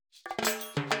Hi,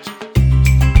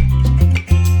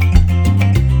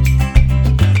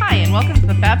 and welcome to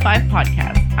the Fab Five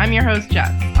podcast. I'm your host,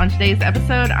 Jess. On today's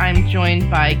episode, I'm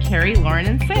joined by Carie, Lauren,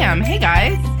 and Sam. Hey,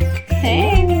 guys.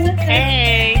 Hey.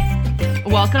 Hey.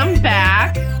 Welcome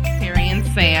back, Carie and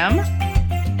Sam.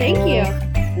 Thank you.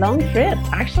 Long trip.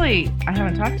 Actually, I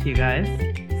haven't talked to you guys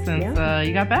since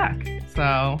you got back.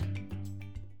 So,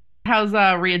 how's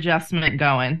readjustment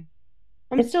going?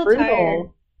 I'm still tired.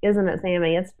 Isn't it,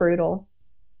 Sammy? It's brutal.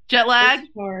 Jet lag? It's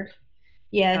hard.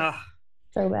 Yes. Ugh.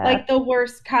 So bad. Like the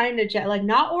worst kind of jet lag.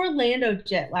 Not Orlando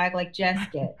jet lag like Jess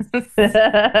gets.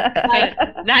 Like,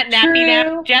 not nappy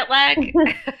nap jet lag.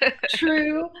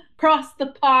 True. Cross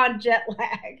the pond jet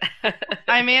lag.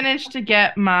 I managed to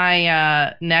get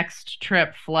my next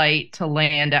trip flight to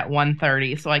land at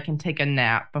 1:30 so I can take a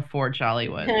nap before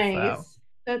Jollywood. Nice. So.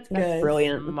 That's good. That's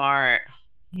brilliant. Smart.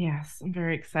 Yes, I'm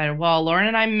very excited. Well, Lauren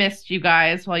and I missed you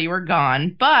guys while you were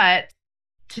gone, but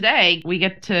today we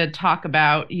get to talk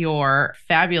about your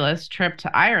fabulous trip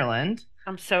to Ireland.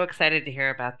 I'm so excited to hear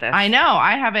about this. I know.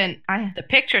 The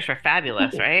pictures were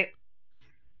fabulous, right?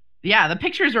 Yeah, the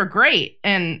pictures were great.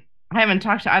 And I haven't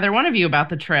talked to either one of you about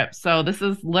the trip. So this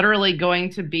is literally going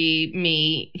to be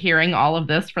me hearing all of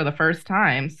this for the first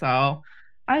time. So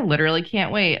I literally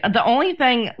can't wait. The only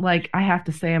thing, I have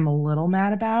to say I'm a little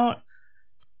mad about,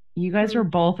 you guys were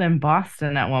both in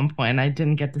Boston at one point. I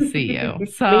didn't get to see you.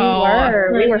 So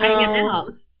we were hanging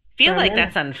out. Feel like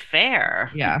that's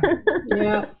unfair. Yeah.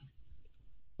 Yeah.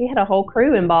 We had a whole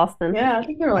crew in Boston. Yeah, I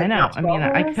think there were I know. I mean,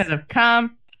 I could have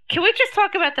come. Can we just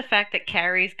talk about the fact that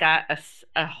Carrie's got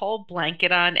a whole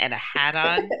blanket on and a hat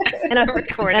on? And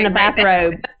a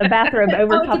bathrobe. A bathrobe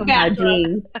over top of my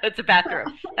jeans. It's a bathrobe.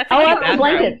 That's I a have a bathrobe.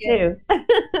 blanket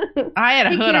too. I had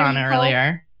a hood on Carrie,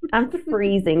 earlier. I'm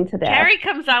freezing to death. Carrie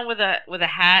comes on with a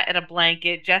hat and a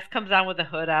blanket. Jess comes on with a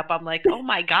hood up. I'm like, oh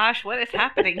my gosh, what is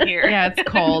happening here? Yeah, it's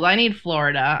cold. I need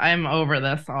Florida. I'm over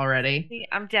this already.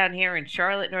 I'm down here in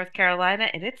Charlotte, North Carolina,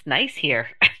 and it's nice here.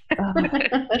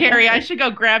 Carrie, I should go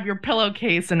grab your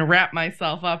pillowcase and wrap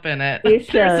myself up in it. You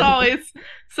should. There's always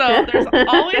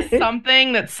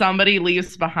something that somebody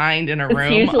leaves behind in a It's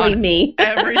room usually on me.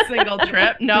 every single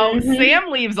trip. No, Sam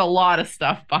leaves a lot of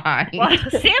stuff behind. Well,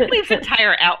 Sam leaves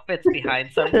entire outfits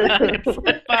behind sometimes.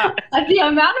 The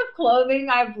amount of clothing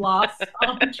I've lost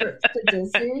on trips to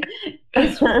Disney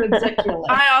is ridiculous.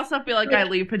 I also feel like I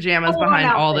leave pajamas Full-on behind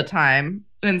all the outfit. time,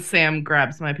 and Sam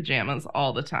grabs my pajamas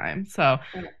all the time. So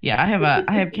yeah, I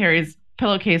have Carrie's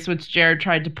pillowcase, which Jared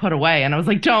tried to put away, and I was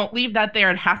like, don't leave that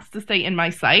there. It has to stay in my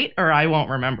sight or I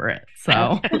won't remember it.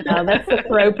 So Oh, that's the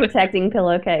throw protecting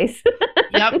pillowcase.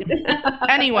 yep.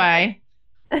 Anyway,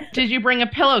 did you bring a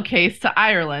pillowcase to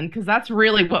Ireland? Because that's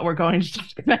really what we're going to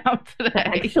talk about I today.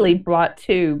 actually brought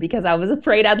two because I was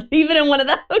afraid I'd leave it in one of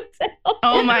the hotels.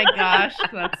 Oh my gosh,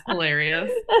 that's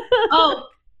hilarious. Oh,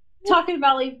 talking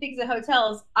about leaving things at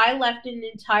hotels, I left an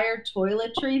entire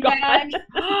toiletry bag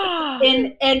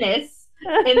in Ennis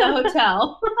in the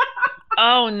hotel.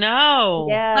 Oh no.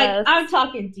 Yes. Like, I'm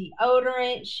talking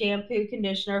deodorant, shampoo,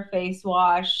 conditioner, face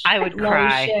wash. I would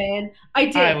cry. Lotion. I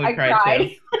did. I would cry, cried.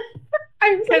 too.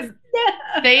 I was like, Because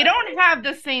no. they don't have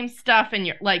the same stuff in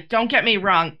your, don't get me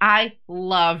wrong, I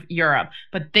love Europe,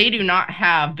 but they do not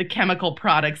have the chemical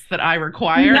products that I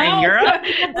require No. in Europe.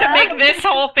 To make this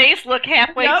whole face look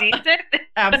halfway Yep. decent.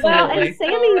 Absolutely. Well, and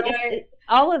Sammy, Right.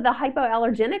 all of the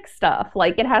hypoallergenic stuff,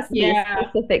 it has to be Yeah. a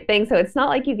specific thing. So it's not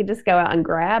like you could just go out and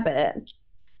grab it.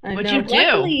 I What'd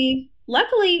know. you do?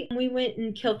 Luckily, we went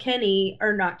in Killarney.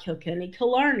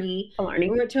 We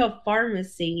went to a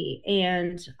pharmacy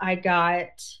and I got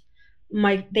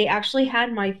they actually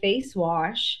had my face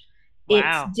wash.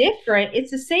 Wow. It's different.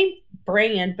 It's the same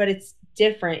brand, but it's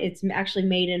different. It's actually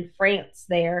made in France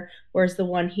there, whereas the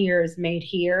one here is made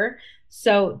here.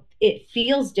 So it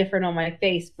feels different on my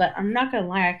face, but I'm not going to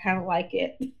lie, I kind of like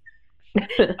it.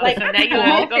 Like, So now you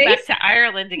my all go face- back to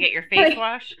Ireland to get your face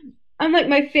wash? I'm like,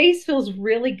 my face feels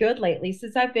really good lately.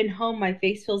 Since I've been home, my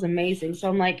face feels amazing. So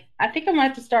I'm like, I think I'm going to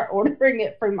have to start ordering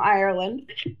it from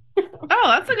Ireland. Oh,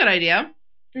 that's a good idea.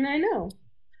 And I know.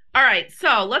 All right,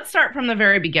 so let's start from the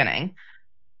very beginning.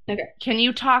 Okay. Can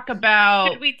you talk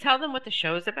about, Should we tell them what the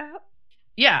show's about?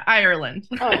 yeah, Ireland.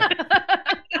 Oh.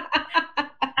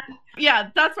 Yeah,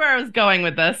 that's where I was going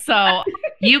with this. So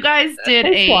you guys did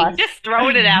Face a, wash. Just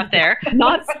throwing it out there.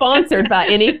 Not sponsored by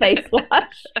any face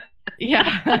wash.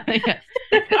 yeah. Yeah.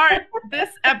 All right, this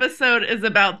episode is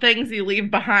about things you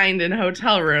leave behind in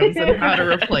hotel rooms and how to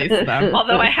replace them.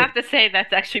 Although I have to say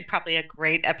that's actually probably a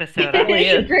great episode.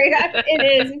 It's a great.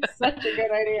 It is. It's such a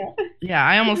good idea. Yeah,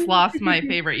 I almost lost my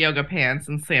favorite yoga pants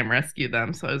and Sam rescued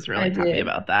them, so I was really I happy did.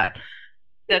 about that.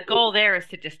 the goal there is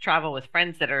to just travel with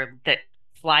friends that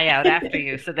fly out after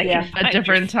you, so they can find At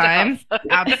different your times. stuff.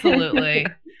 Absolutely.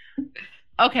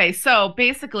 Okay, so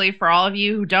basically, for all of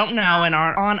you who don't know and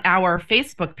are on our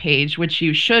Facebook page, which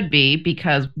you should be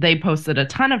because they posted a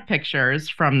ton of pictures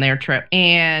from their trip,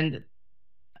 and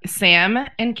Sam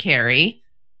and Carie,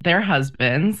 their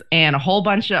husbands, and a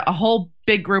whole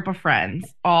big group of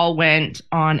friends all went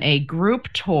on a group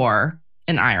tour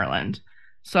in Ireland.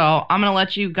 So I'm gonna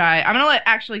let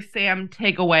actually Sam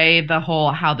take away the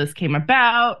whole how this came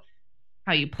about,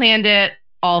 how you planned it,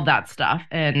 all of that stuff,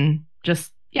 and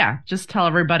just tell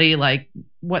everybody like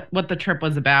what the trip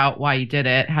was about, why you did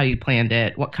it, how you planned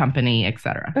it, what company,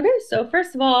 etc. Okay, so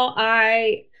first of all,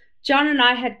 John and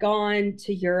I had gone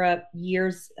to Europe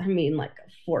like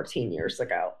 14 years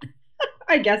ago.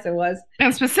 I guess it was.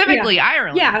 And specifically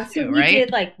Ireland. Yeah, so too,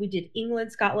 right? we did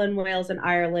England, Scotland, Wales, and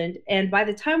Ireland. And by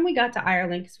the time we got to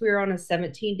Ireland, because we were on a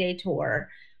 17-day tour,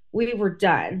 we were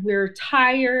done. We were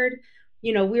tired.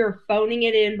 We were phoning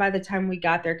it in by the time we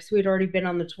got there because we had already been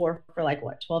on the tour for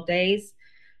 12 days.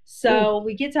 So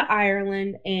we get to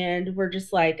Ireland and we're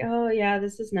just like, oh yeah,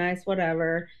 this is nice,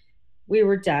 whatever. We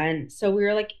were done. So we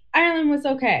were like, Ireland was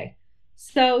okay.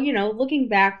 So, looking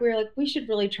back, we were like, we should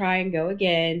really try and go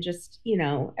again. Just,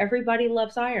 everybody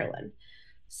loves Ireland.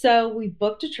 So we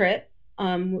booked a trip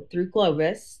through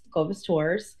Globus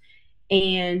Tours.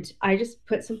 And I just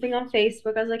put something on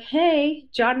Facebook. I was like, hey,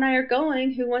 John and I are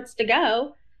going. Who wants to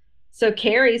go? So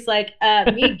Carrie's like,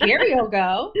 me and Gary will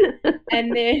go.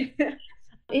 And then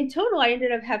in total, I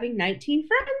ended up having 19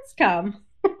 friends come.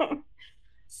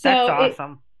 So That's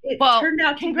awesome. It Well, turned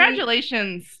out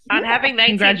congratulations On having 19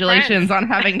 Congratulations friends. on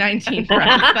having 19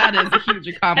 friends. That is a huge That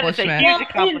is accomplishment. a huge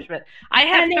accomplishment. I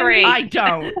have and then 3. I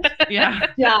don't. Yeah.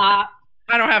 Yeah.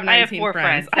 I don't have I have 19 4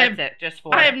 friends. friends. That's it. Just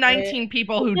 4. I have 19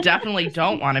 people who definitely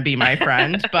don't want to be my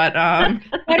friend, but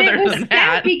But it other was than sad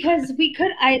that, because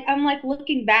I'm like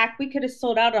looking back, we could have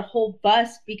sold out a whole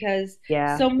bus because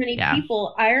Yeah. so many Yeah.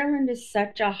 people. Ireland is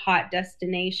such a hot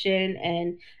destination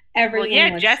and Well, everyone yeah,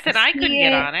 wants Jess to and I see couldn't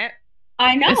get on it.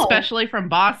 I know. especially from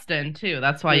Boston too.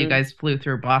 That's why you guys flew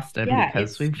through Boston Yeah,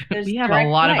 because there's we have a direct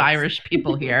lot of flights. Irish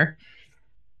people here.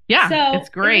 Yeah, So it's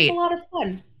great. It was a lot of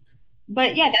fun.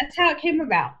 But yeah, that's how it came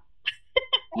about.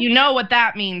 You know what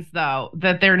that means, though,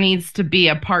 that there needs to be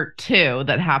a part 2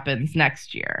 that happens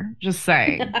next year. Just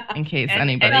saying, in case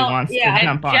anybody wants to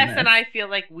jump on Jess this. and I feel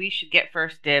like we should get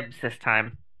first dibs this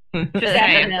time. Just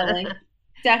saying.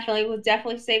 Definitely. Was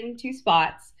definitely saving 2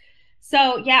 spots.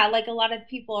 So yeah, like a lot of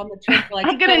people on the trip were like,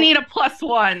 I'm gonna need a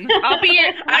 +1. I'll be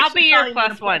your probably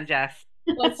 +1, Jess.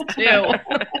 +2.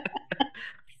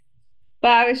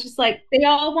 But I was just like, they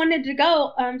all wanted to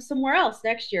go somewhere else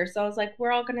next year. So I was like,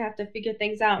 we're all gonna have to figure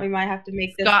things out. We might have to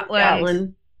make this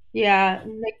Scotland. Yeah,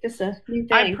 make this a new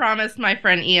thing. I promised my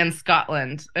friend Ian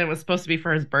Scotland. It was supposed to be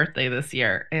for his birthday this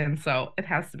year, and so it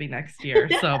has to be next year.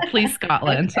 So please,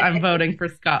 Scotland. I'm voting for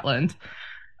Scotland.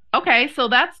 Okay, so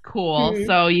that's cool. Mhm.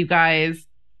 So you guys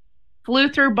flew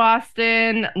through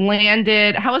Boston,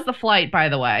 landed. How was the flight, by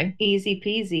the way? Easy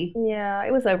peasy. Yeah,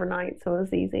 it was overnight, so it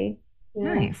was easy.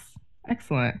 Yeah. Nice.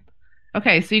 Excellent.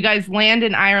 Okay, so you guys land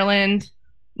in Ireland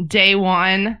day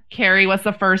 1. Carie, what's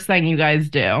the first thing you guys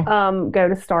do? Go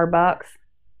to Starbucks.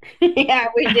 Yeah,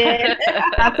 we did.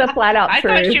 That's a flat out I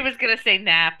truth. thought she was going to say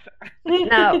nap.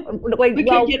 No, wait. We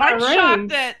Well, could get I'm our shocked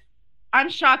rooms.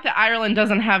 that Ireland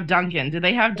doesn't have Dunkin'. Do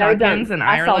they have no Dunkins dunks. in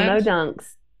I saw Ireland? no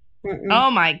dunks. Mm-mm. Oh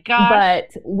my gosh.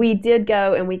 But we did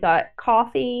go and we got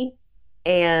coffee,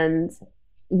 and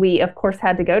we of course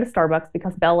had to go to Starbucks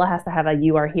because Bella has to have a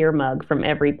 "You Are Here" mug from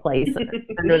every place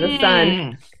under the sun.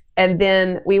 Mm. And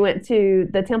then we went to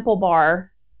the Temple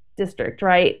Bar district,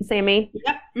 right, Sammy,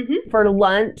 Yep. Mm-hmm. for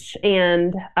lunch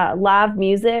and live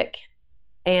music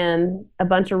and a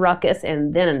bunch of ruckus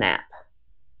and then a nap.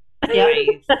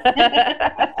 Nice.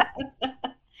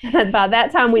 And by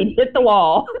that time, we'd hit the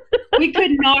wall. We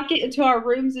could not get into our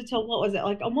rooms until what was it,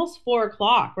 like almost 4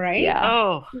 o'clock, right? Yeah.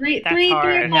 Oh, Three That's o'clock,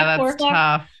 hard. Yeah, 4 that's o'clock.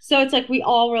 tough. So it's like we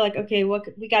all were like, okay,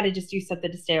 we got to just do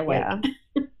something to stay awake.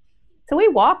 Yeah. So we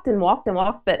walked and walked and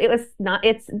walked, but it was not.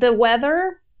 It's the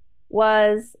weather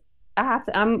was.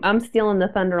 I'm stealing the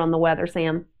thunder on the weather,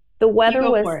 Sam. The weather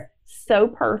go was for it. so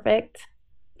perfect.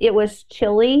 It was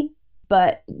chilly,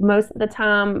 but most of the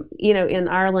time, in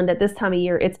Ireland at this time of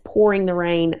year, it's pouring the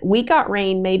rain. We got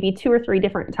rain maybe 2 or 3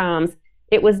 different times.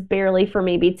 It was barely for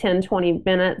maybe 10, 20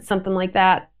 minutes, something like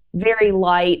that. Very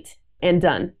light and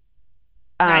done.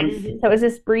 Nice. So it was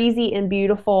just breezy and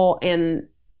beautiful and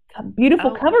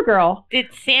beautiful Oh. cover girl. did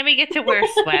Sammy get to wear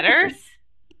sweaters?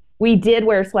 We did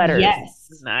wear sweaters.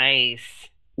 Yes. Nice.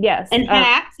 Yes. And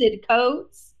hats and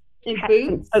coats. And hats and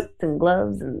boots. coats and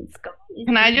gloves and scarves.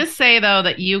 Can I just say though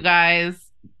that you guys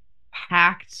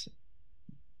packed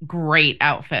great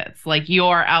outfits. Like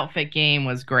your outfit game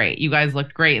was great. You guys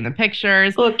looked great in the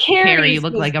pictures. Well, Carrie, you Carrie's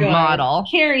look was like a good. model.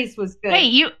 Carrie's was good. Hey,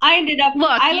 you I ended up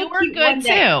look. I You looked were cute good one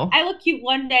day. too. I looked cute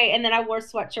one day, and then I wore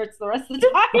sweatshirts the rest of the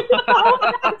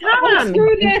time. Time.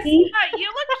 Screw this. Yeah, you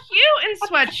look cute in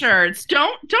sweatshirts.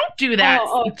 Don't do that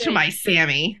to thanks. my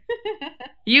Sammy.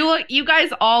 You guys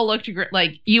all looked great.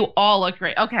 Like you all looked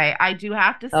great. Okay, I do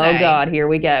have to say. Oh God, here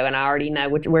we go, and I already know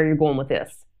where you're going with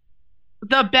this.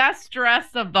 The best dress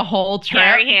of the whole trip.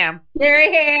 Gary Ham.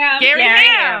 Gary Ham. Gary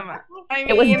Ham. I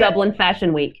It was mean, Dublin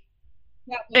Fashion Week.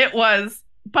 It was.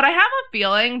 But I have a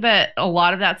feeling that a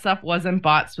lot of that stuff wasn't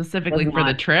bought specifically Was for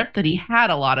the not. trip, that he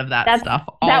had a lot of that stuff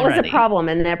That was already. a problem,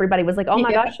 and everybody was like, "Oh my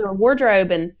Yeah. gosh, your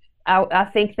wardrobe!" And I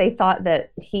think they thought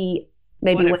that he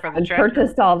maybe Bought it went for out the and trip.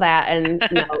 purchased all that, and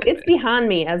no, it's behind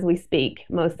me as we speak.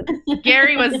 Most of it.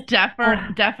 Gary was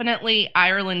definitely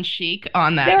Ireland chic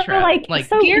on They that were trip. like,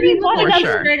 so Gary you looked bought like for he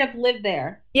another? sure. straight up lived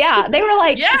there. Yeah, they were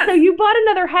like, Yes. so you bought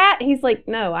another hat? He's like,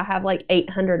 no, I have like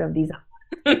 800 of these.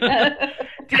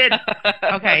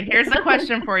 Okay, here's the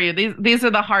question for you. These are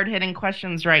the hard-hitting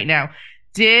questions right now.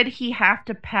 Did he have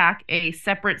to pack a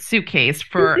separate suitcase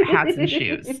for hats and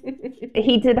shoes?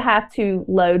 He did have to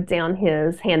load down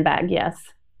his handbag, yes,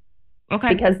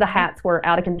 Okay. because the hats were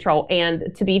out of control.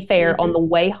 And to be fair, on the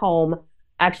way home,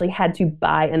 actually had to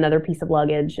buy another piece of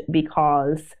luggage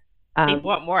because He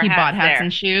bought more he hats bought hats there.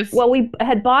 and shoes. well, we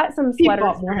had bought some He sweaters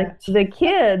bought more for hats. the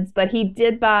kids, but he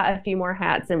did buy a few more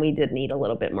hats, and we did need a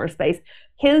little bit more space.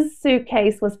 His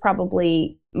suitcase was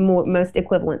probably most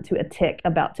equivalent to a tick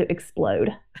about to explode.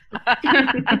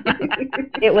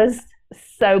 It was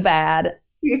so bad,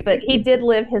 but he did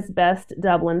live his best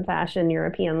Dublin fashion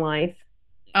European life.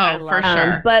 I Oh, love for it.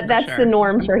 sure. But for that's sure. the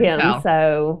norm You for can him. tell.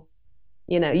 So,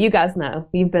 you guys know.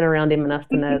 You've been around him enough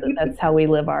to know that that's how we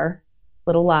live our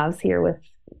little lives here with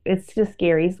it's just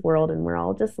Gary's world and we're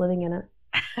all just living in it.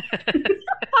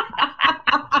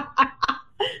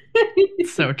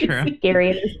 So true. Gary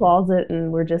in his closet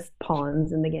and we're just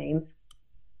pawns in the game.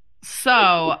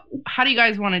 So, how do you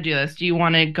guys want to do this? Do you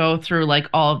want to go through like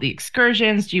all of the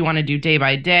excursions? Do you want to do day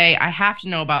by day? I have to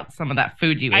know about some of that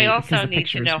food you I ate also because the need to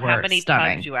pictures know how were many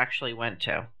stunning. pubs you actually went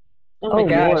to. Oh my Oh,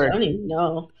 gosh, Lord. I don't even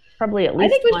know. Probably at I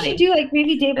least think we 20. should do like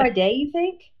maybe day by day, you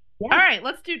think? All right,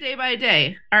 let's do day by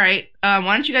day. All right, why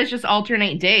don't you guys just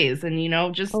alternate days and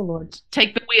just Oh Lord.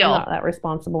 take the I'm wheel? not that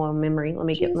responsible on memory. Let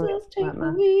me get Jesus, take my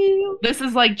the wheel. This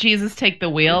is like Jesus take the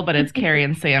wheel, but it's Carrie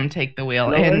and Sam take the wheel.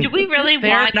 Lord. And Do we really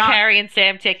They're want not- Carrie and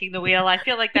Sam taking the wheel? I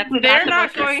feel like that's They're not the not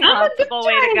most going- responsible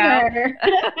way to go. Driver.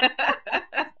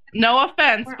 no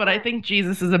offense, but I think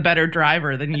Jesus is a better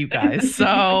driver than you guys.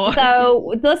 So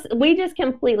So we just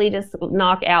completely just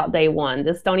knock out day one.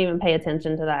 Just don't even pay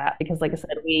attention to that because, like I said,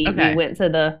 we Okay. went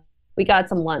to we got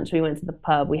some lunch. We went to the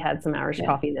pub. We had some Irish Yeah.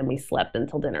 coffee, and then we slept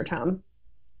until dinner time.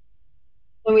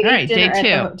 And we All ate right, day dinner at the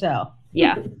 2. hotel.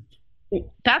 Yeah,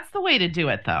 that's the way to do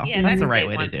it, though. Yeah, that's that's the right day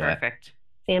way to one, do perfect.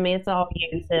 Sammy, it's all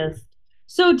you, sis.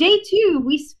 So day 2,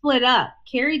 we split up.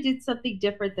 Carrie did something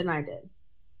different than I did. it.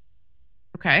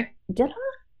 Okay. Did I?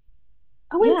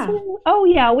 I went Yeah. oh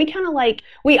yeah, we kind of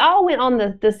we all went on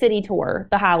the city tour,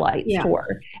 the highlights Yeah.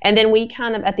 tour, and then we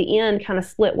kind of at the end kind of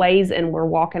split ways and we're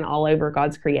walking all over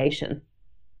God's creation.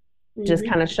 Just Mhm.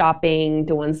 kind of shopping,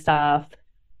 doing stuff.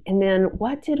 And then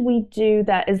what did we do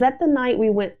is that the night we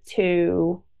went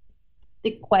to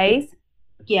The- Quay's?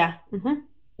 Yeah. Mhm.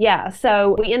 Yeah,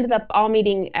 so we ended up all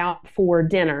meeting out for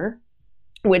dinner,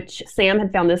 which Sam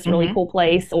had found this really Mhm. cool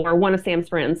place, or one of Sam's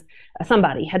friends,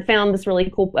 somebody had found this really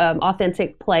cool,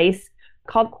 authentic place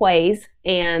called Quay's,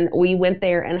 and we went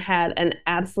there and had an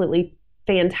absolutely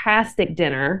fantastic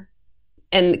dinner.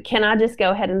 And can I just go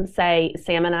ahead and say,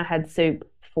 Sam and I had soup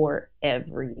for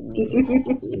every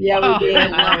meal. Yeah, Oh, we did.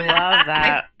 I love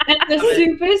that. And the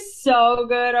soup is so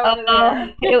good over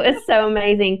there. It was so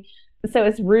amazing. So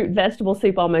it's root vegetable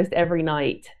soup almost every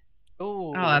night. Ooh.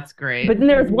 Oh, that's great. But then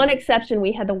there was one exception.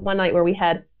 We had the one night where we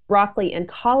had broccoli and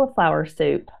cauliflower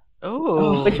soup,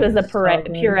 Ooh. which was a so puree,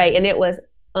 good. puree, and it was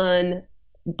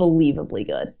unbelievably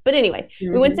good. But anyway, we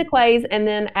went to Quay's, and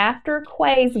then after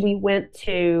Quay's, we went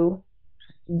to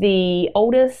the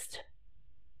oldest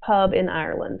pub in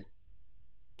Ireland.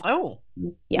 Oh.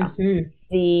 Yeah, Mhm.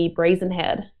 the Brazen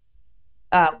Head.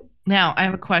 Now, I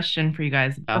have a question for you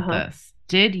guys about Uh-huh. this.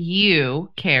 Did you,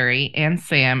 Carrie, and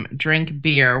Sam drink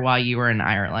beer while you were in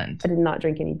Ireland? I did not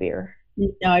drink any beer.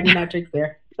 No, I do not drink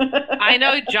beer. I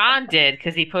know John did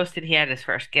because he posted he had his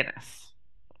first Guinness.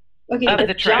 Okay, Of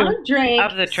the trip. John drank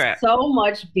Of the trip. so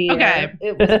much beer. Okay.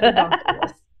 It was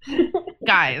ridiculous.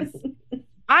 Guys,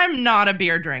 I'm not a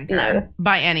beer drinker No.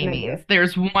 by any No means. beer.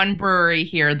 There's one brewery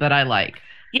here that I like.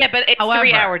 Yeah, but it's However,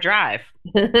 3-hour drive.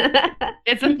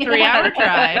 It's a 3-hour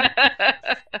drive.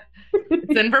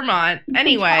 It's in Vermont.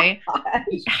 Anyway,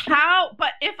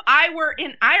 but if I were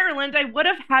in Ireland, I would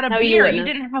have had a No, you beer. wouldn't You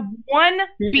have. didn't have one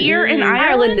beer in Mm-mm. Ireland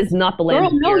Ireland? is not the land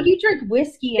Girl, of no, beer. you drink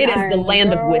whiskey in It is the Ireland,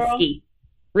 land of girl. whiskey.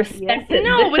 Respected.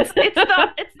 No, it's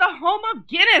the home of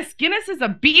Guinness. Guinness is a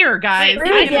beer, guys.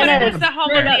 Wait, I Guinness. thought it was the home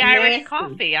of Straight the up Irish nasty.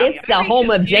 coffee. I'm It's the very home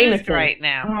of confused Jameson. right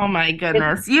now. Oh my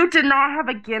goodness. You did not have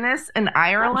a Guinness in I'm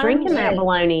Ireland? not drinking that Yeah.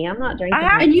 baloney. I'm not drinking I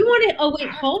have- that. And you want to, oh, wait,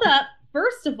 hold up.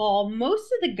 First of all,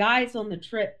 most of the guys on the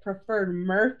trip preferred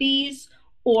Murphy's,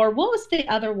 or what was the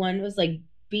other one? It was like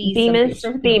Beamish.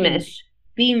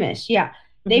 Beamish, yeah.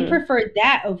 They Mhm. preferred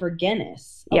that over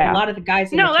Guinness. Yeah. A lot of the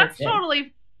guys on No, the trip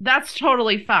that's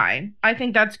totally fine. I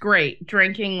think that's great.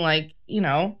 Drinking like,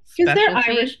 because they're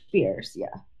specialty. Irish beers, yeah.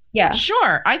 Yeah.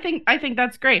 Sure. I think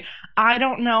that's great. I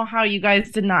don't know how you guys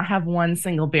did not have one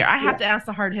single beer. I have to ask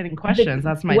the hard-hitting questions.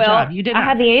 That's my job. You did I not.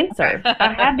 have the answer.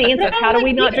 I have the answer. I don't How do like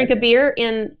we not beer. drink a beer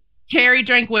in? Carrie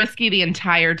drank whiskey the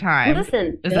entire time.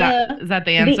 Listen, Is that the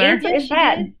the answer? answer Yes, is she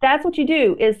that. did. That's what you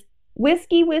do is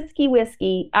whiskey,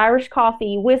 Irish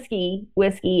coffee,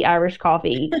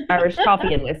 Irish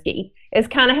coffee, and whiskey. It's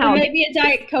kind of And how, maybe a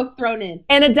Diet Coke thrown in.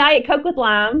 and a Diet Coke with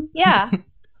lime. Yeah.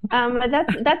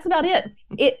 That's about it.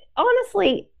 It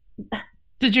honestly,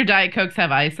 Did your Diet Cokes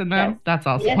have ice in them? Yes. That's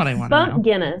also Yes. what I want to know. Bump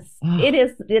Guinness. Ugh. It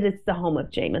is the home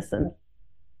of Jameson.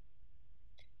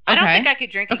 I don't Okay. think I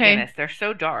could drink a Okay. Guinness. They're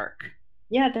so dark.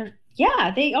 Yeah,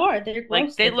 they are. They're Like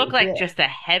gross they looking. look like Yeah. just a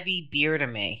heavy beer to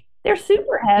me. They're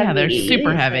super heavy. Yeah, they're It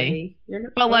super is heavy. You're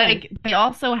not But wrong. like they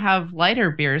also have lighter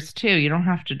beers too. You don't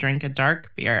have to drink a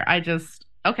dark beer.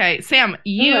 Okay, Sam,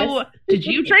 Yes. did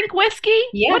you drink whiskey?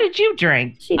 Yeah. What did you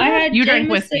drink? She I did. had You drank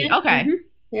Jameson. whiskey. Okay. Mhm.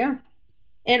 Yeah.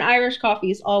 And Irish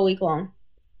coffees all week long.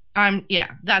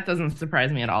 Yeah, that doesn't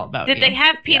surprise me at all about Did you. they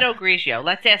have Pinot Grigio?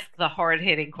 Let's ask the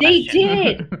hard-hitting They question.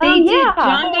 did. They Oh, did. yeah.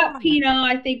 John got Pinot,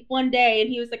 I think, one day, and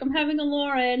he was like, "I'm having a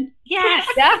Lauren." Yes,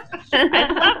 Yeah.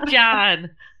 I love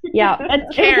John. Yeah. It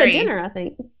was Carrie. a dinner, I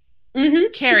think.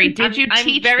 Mm-hmm. Carrie, did you I'm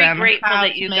teach very them grateful how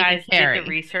that to you make a guys Carrie? did the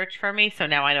research for me, so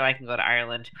now I know I can go to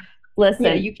Ireland. Listen,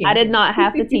 Yeah, you can. I did not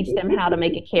have to teach them how to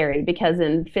make a carry because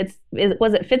in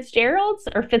was it Fitzgerald's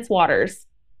or Fitzwaters?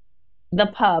 The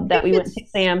pub that we went to,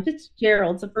 Sam.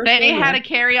 Fitzgerald's the first They one. had a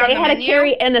carry on They the had a menu?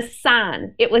 carry and a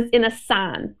sign. It was in a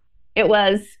sign. It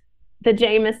was the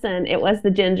Jameson, it was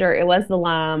the ginger, it was the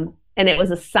lime, and it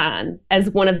was a sign as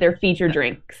one of their feature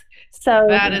drinks. So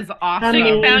That is awesome. So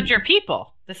you Um, found your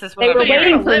people. This is what they I'm were They're hearing.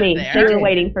 waiting for live me. there. They were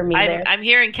waiting for me there. I'm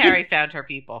hearing Carrie found her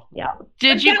people. Yeah.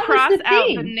 Did But you that was cross the out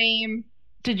thing. the name?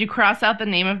 Did you cross out the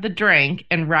name of the drink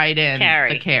and write in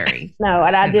Carrie. the Carrie? No,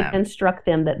 and I And did them. instruct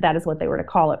them that that is what they were to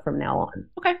call it from now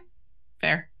on.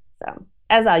 Fair. So,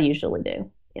 as I usually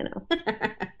do, you know.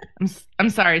 I'm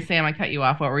sorry, Sam. I cut you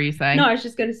off. What were you saying? No, I was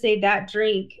just going to say that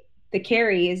drink, the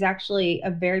Carrie, is actually a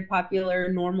very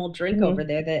popular normal drink Mhm. over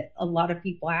there that a lot of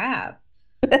people have.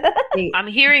 They- I'm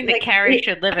hearing that Like, Carrie it-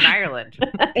 should live in Ireland.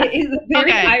 it is a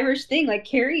very Okay. Irish thing. Like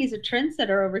Carrie is a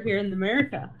trendsetter over here in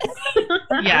America.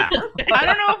 Yeah. I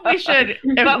don't know if we should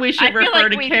But I feel refer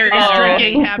like to we- Carrie's Oh.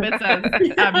 drinking habits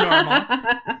as abnormal.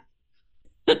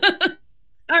 All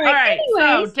All right.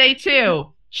 Anyways, So day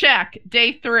 2, check.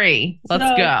 Day 3, let's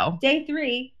So, go. Day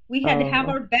 3, we had to have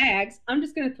Oh. our bags. I'm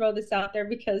just going to throw this out there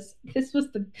because this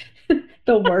was the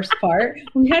the worst part.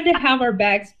 We had to have our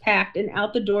bags packed and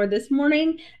out the door this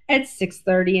morning at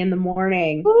 6:30 in the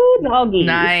morning. Ooh, doggies.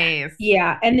 Nice.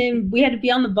 Yeah, and then we had to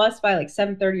be on the bus by like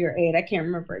 7:30 or 8. I can't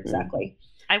remember exactly.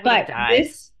 I would have But died.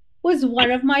 this was one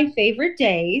of my favorite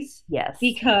days Yes.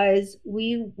 because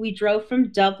we drove from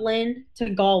Dublin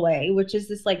to Galway, which is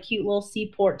this like cute little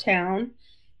seaport town,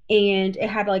 and it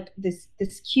had like this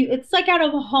cute. It's like out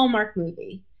of a Hallmark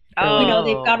movie. Oh, You know,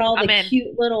 they've got all I'm the in.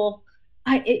 cute little.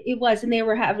 It was, and they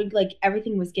were having like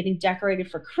everything was getting decorated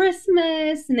for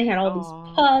Christmas, and they had all Aw.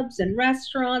 these pubs and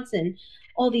restaurants and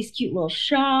all these cute little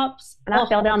shops. and I Oh,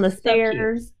 fell down the so cute.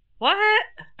 stairs. What?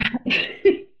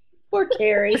 Poor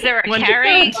Carrie. Was there a When you Carrie?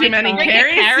 found too many Did you drink a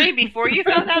Carries? Carrie before you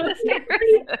fell down the stairs?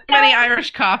 Too many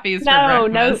Irish coffees for No,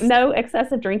 breakfast. no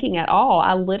excessive drinking at all.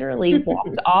 I literally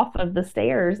walked off of the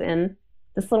stairs and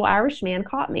this little Irish man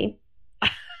caught me.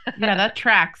 Yeah, that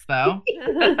tracks though.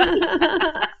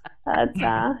 That's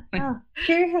yeah,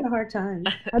 Carrie had a hard time.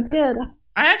 I did.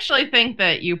 I actually think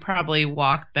that you probably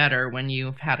walk better when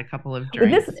you've had a couple of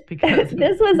drinks This because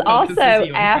this was it also focuses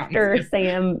you on after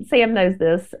conversation. Sam knows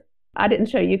this. I didn't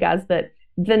show you guys, but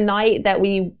the night that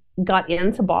we got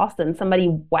into Boston, somebody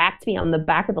whacked me on the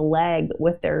back of the leg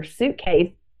with their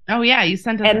suitcase Oh yeah, you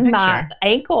sent us a And my picture.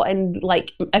 ankle and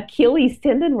like Achilles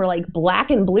tendon were like black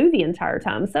and blue the entire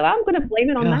time. So I'm going to blame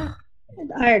it on that. Ugh.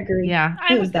 I agree. Yeah,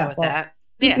 I It would was go that with fault. that.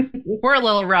 Yeah. we're a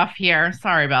little rough here.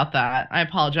 Sorry about that. I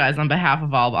apologize on behalf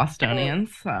of all Bostonians.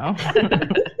 So,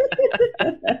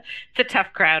 It's a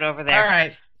tough crowd over all there.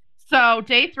 right. So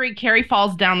day 3, Carie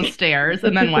falls down the stairs,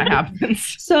 and then what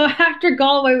happens? So after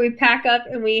Galway, we pack up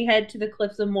and we head to the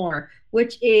Cliffs of Moher,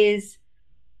 which is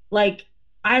like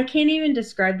I can't even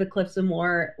describe the Cliffs of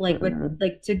Moher like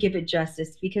to give it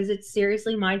justice because it's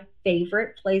seriously my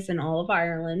favorite place in all of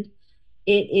Ireland.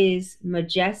 It is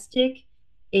majestic,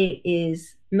 it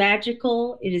is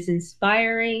magical, it is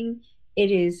inspiring, it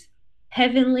is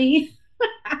heavenly.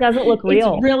 Doesn't look It's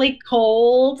real. really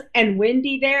cold and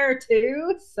windy there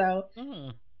too. So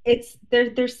Mm. it's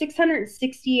there's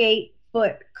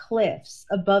 668-foot cliffs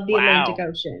above the Atlantic Wow.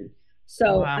 Ocean.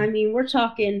 So Wow. I mean, we're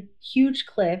talking huge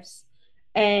cliffs,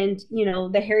 and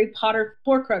the Harry Potter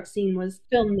Horcrux scene was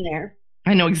filmed there.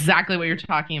 I know exactly what you're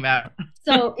talking about.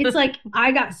 So it's like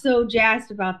I got so jazzed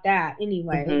about that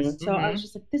anyways. Mhm. So I Mhm. was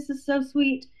just like, this is so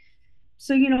sweet.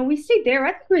 So, we stayed there.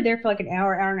 I think we were there for like an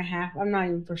hour, hour and a half. I'm not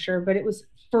even for sure, but it was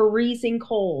freezing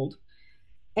cold.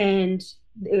 And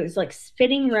it was like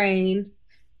spitting rain,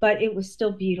 but it was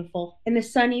still beautiful. And the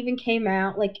sun even came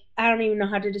out. Like, I don't even know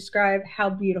how to describe how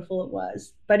beautiful it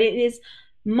was, but it is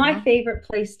my Wow. favorite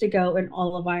place to go in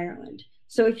all of Ireland.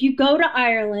 So if you go to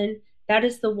Ireland, that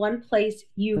is the one place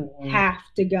you Mhm. have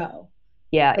to go.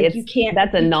 Yeah, Like you can't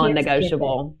that's a you can't skip it.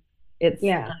 non-negotiable.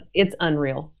 Yeah. It's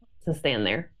unreal to stand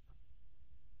there.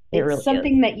 It It's really is.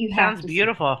 something that you have Sounds to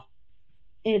beautiful.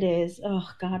 see. It is. Oh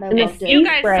God, I And the loved You it.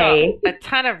 guys spray. saw a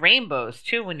ton of rainbows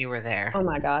too when you were there. Oh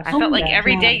my gosh. I Oh felt my like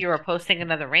every day gosh. you were posting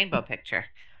another rainbow picture.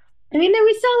 I mean, then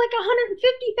we saw like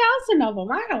 150,000 of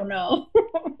them. I don't know.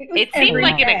 It was It seemed every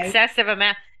like an day. excessive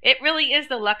amount. It really is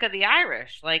the luck of the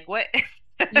Irish. Like what?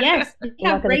 Yes, they Luck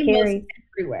have of the rainbows Caries.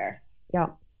 everywhere. Yeah.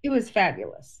 It was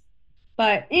fabulous.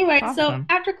 But anyway, so Awesome.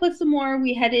 after Cliffs of Moher,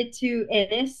 we headed to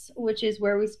Ennis, which is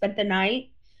where we spent the night.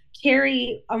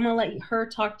 Carie, I'm gonna let her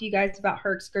talk to you guys about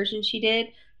her excursion she did.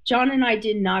 John and I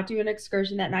did not do an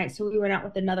excursion that night, so we went out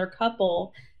with another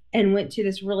couple and went to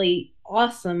this really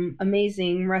awesome,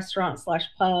 amazing restaurant slash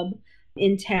pub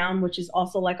in town, which is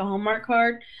also like a Hallmark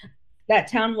card. That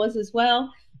town was as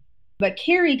well. But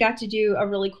Carie got to do a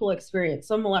really cool experience.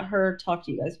 So I'm gonna let her talk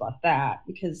to you guys about that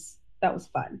because that was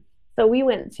fun. So we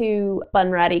went to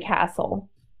Bunratty Castle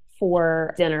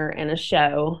for dinner and a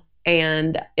show,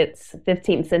 and it's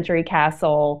 15th century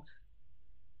castle.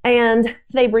 And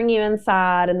they bring you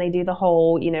inside and they do the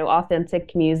whole,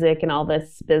 authentic music and all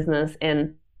this business.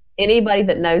 And anybody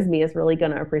that knows me is really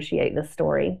going to appreciate this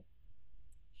story.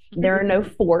 There are no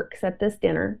forks at this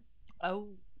dinner, Oh,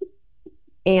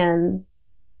 and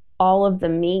all of the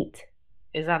meat,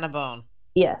 is on a bone.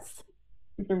 yes.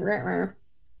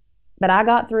 But I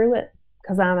got through it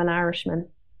because I'm an Irishman.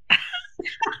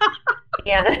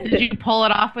 Yeah. Did you pull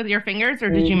it off with your fingers, or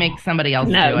did you make somebody else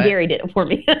No, do it? Gary did it for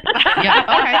me.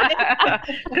 Yeah,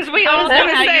 Because we I all was know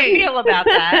gonna how say. you feel about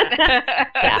that.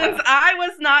 Yeah. Since I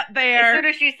was not As there, soon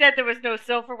as she said there was no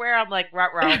silverware, I'm like,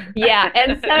 ruh-roh. Yeah,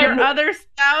 and so your other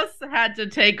spouse had to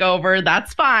take over.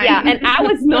 That's fine. yeah, and I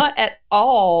was not at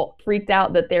all freaked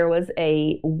out that there was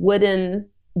a wooden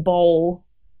bowl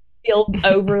filled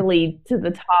overly to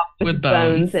the top With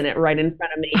bones bones. in it right in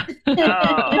front of me.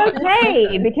 Oh. It's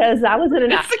okay because I was in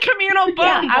an It's a communal bone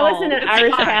yeah, I was bowl. in an It's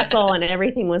Irish fine. castle and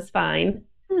everything was fine.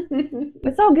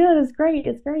 It's all good. It's great.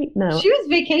 It's great. No. She was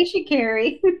vacation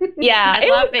Carie. Yeah, I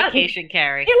love vacation,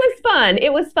 Carie. It was fun.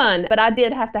 It was fun, but I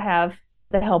did have to have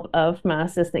the help of my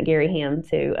assistant Gary Ham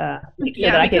to make sure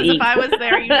Yeah, that I could because eat. if I was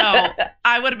there,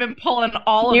 I would have been pulling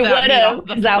all of You that would meat have, off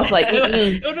the 'cause I was like, it would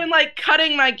mm-mm. have been like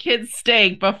cutting my kid's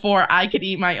steak before I could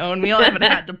eat my own meal. I would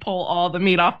have had to pull all the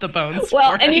meat off the bones.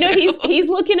 Well, for and you. he's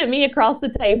looking at me across the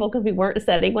table because we weren't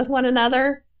sitting with one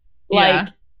another. Like,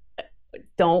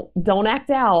 don't act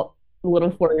out,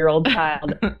 little 4-year-old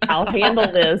child. I'll handle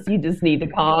this. You just need to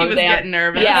He calm was down. getting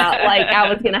nervous. Yeah, like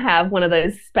I was gonna have one of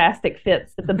those spastic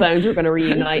fits that the bones were gonna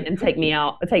reunite and take me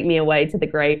away to the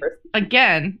grave.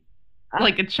 Again,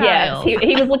 like a Yes, child.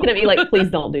 he was looking at me like, please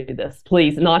don't do this.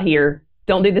 Please, not here.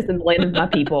 Don't do this in the land of my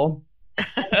people.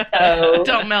 So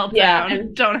Don't melt yeah, down.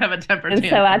 and- Don't have a temper And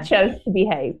tantrum. so I chose to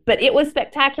behave. But it was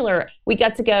spectacular. We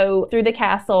got to go through the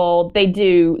castle. They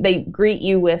greet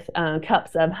you with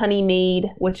cups of honey mead,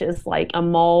 which is like a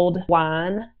mulled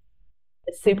wine.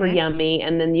 It's super Mhm. yummy.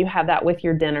 And then you have that with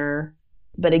your dinner.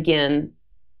 But again,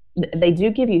 they do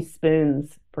give you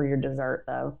spoons for your dessert,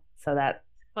 though. So that,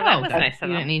 Well, that Oh, was good. nice of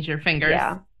You them. didn't need your fingers.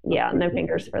 yeah, no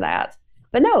fingers for that.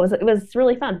 But no, it was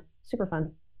really fun. Super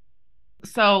fun.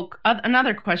 So,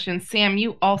 another question, Sam,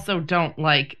 you also don't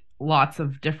like lots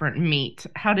of different meat.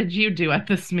 How did you do at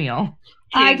this meal?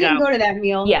 She I didn't didn't go. go to that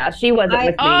meal. Yeah, she wasn't I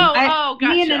with me.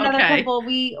 me and Gotcha. another Okay. couple,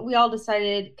 we all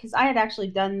decided because I had actually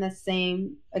done the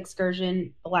same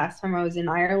excursion the last time I was in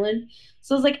Ireland.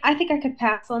 So I was like, I think I could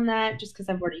pass on that just because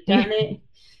I've already Yeah. done it.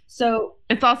 So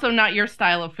It's also not your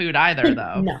style of food either,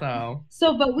 though. no. So,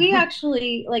 So, but we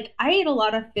actually like I ate a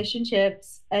lot of fish and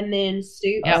chips and then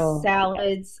soups, yep. Oh,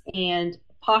 salads, and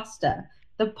pasta.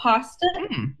 The pasta,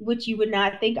 Mm. which you would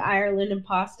not think Ireland and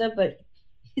pasta, but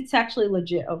it's actually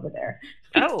legit over there.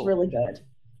 It's Oh. really good.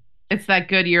 It's that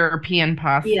good European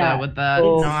pasta Yeah, with the it's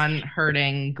oh,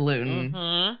 non-hurting gluten.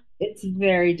 Mm-hmm. it's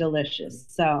very delicious.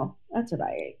 So that's what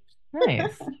I ate.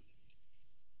 Nice.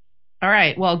 All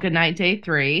right. Well, good night, day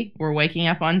 3. We're waking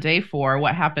up on day 4.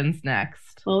 What happens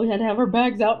next? Well, we had to have our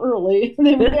bags out early.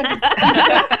 Then we had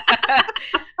to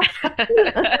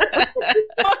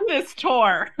Fuck this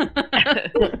tour.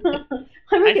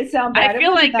 I make it sound bad. I It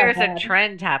feel wasn't like that there's bad. a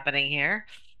trend happening here.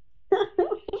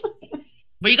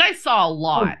 But you guys saw a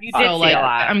lot. You did so, see like, a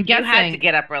lot. I'm You had to guessing,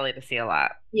 get up early to see a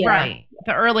lot. Yeah. right.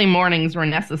 The early mornings were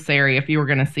necessary if you were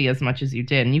going to see as much as you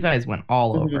did. And you guys went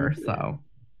all over. So,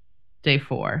 day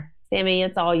 4. Sammy,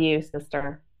 it's all you,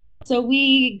 sister. So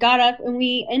we got up and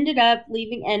we ended up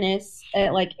leaving Ennis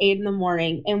at like 8 in the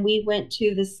morning, and we went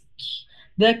to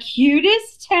the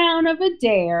cutest town of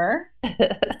Adair.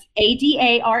 It's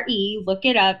Adare. Look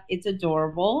it up. It's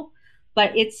adorable,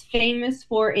 but it's famous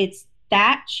for its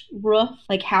thatch roof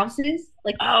like houses.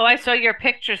 Like Oh, I saw your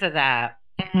pictures of that.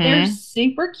 they're Mhm.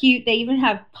 super cute. They even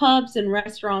have pubs and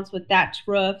restaurants with thatch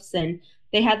roofs, and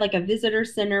they had like a visitor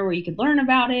center where you could learn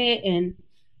about it. And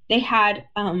they had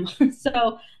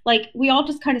so like we all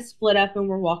just kind of split up and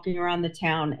we're walking around the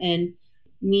town. And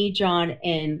me, John,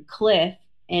 and Cliff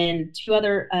and 2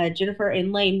 other Jennifer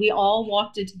and Lane, we all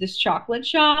walked into this chocolate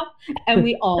shop and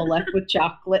we all left with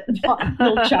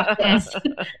little chocolates.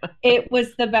 It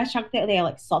was the best chocolate. They had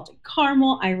like salted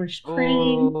caramel, Irish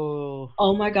cream. Ooh,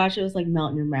 Oh my gosh, it was like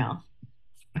melt in your mouth.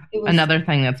 It was Another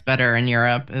thing that's better in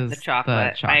Europe is the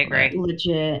chocolate. I agree.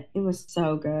 legit. It was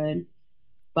so good.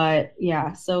 But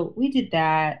yeah, so we did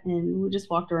that and we just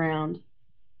walked around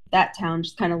that town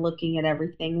just kind of looking at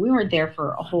everything. We weren't there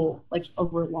for a whole like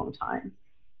over a long time.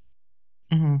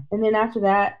 Mhm. And then after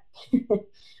that,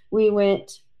 we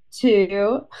went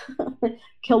to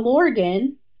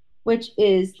Kilorgan, which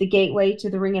is the gateway to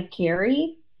the Ring of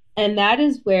Carie. And that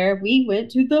is where we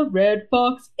went to the Red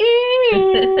Fox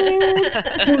Inn.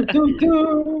 Doo, doo,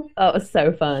 doo. Oh, it was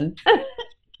so fun. So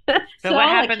what I'll let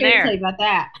happened Carrie there? tell you about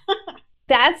that.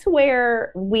 That's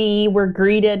where we were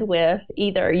greeted with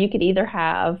you could either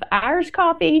have Irish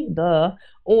coffee,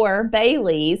 or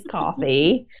Bailey's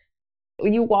coffee.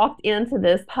 You walked into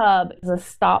this pub as a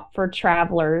stop for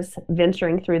travelers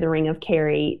venturing through the Ring of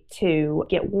Carie to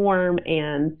get warm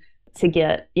and to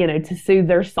get, to soothe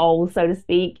their souls, so to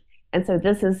speak. And so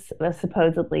this is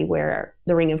supposedly where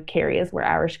the Ring of Carie is where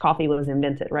Irish coffee was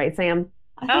invented, right, Sam?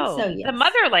 I think Oh, so, yes. the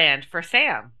motherland for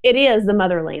Sam. It is the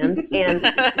motherland. And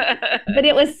but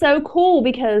it was so cool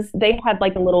because they had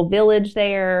like a little village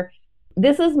there.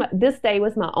 This day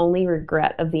was my only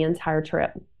regret of the entire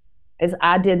trip, is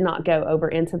I did not go over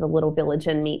into the little village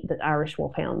and meet the Irish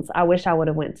wolfhounds. I wish I would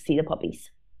have went to see the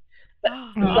puppies.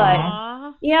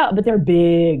 Aw. Yeah, but they're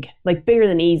big, like bigger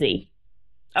than easy.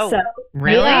 Oh, So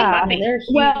Really? Yeah. Oh, they're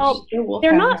huge. Well,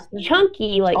 they're not wolfhounds.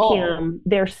 chunky like tall. him.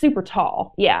 They're super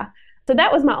tall. Yeah. So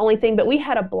that was my only thing, but we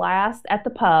had a blast at the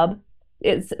pub.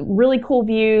 It's really cool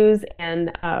views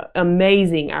and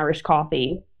amazing Irish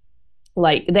coffee.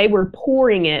 Like they were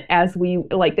pouring it as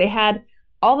they had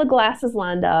all the glasses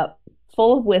lined up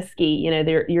full of whiskey,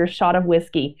 your shot of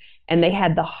whiskey, and they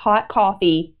had the hot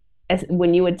coffee. As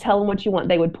when you would tell them what you want,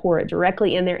 they would pour it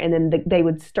directly in there, and then they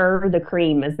would stir the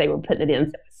cream as they were putting it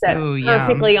in, so Ooh, yum.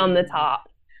 perfectly on the top.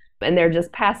 And they're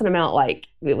just passing them out like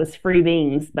it was free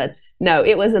beans. But no,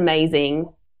 it was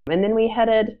amazing. And then we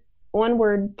headed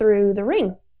onward through the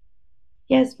ring.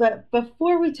 Yes, but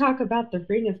before we talk about the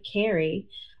Ring of Carie,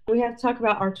 we have to talk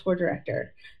about our tour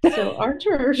director. So our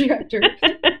tour director,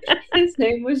 his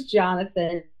name was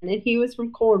Jonathan, and he was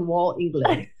from Cornwall,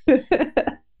 England.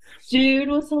 Dude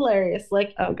was hilarious.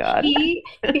 Like, Oh God.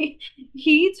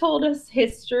 he told us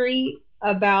history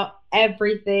about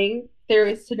everything there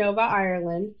is to know about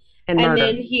Ireland. And And murder.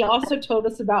 then he also told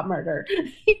us about murder.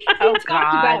 He Oh, talked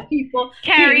God. about people.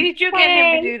 Carrie, being did you get him to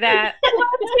hanged. do that?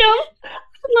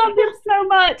 I loved him so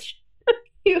much.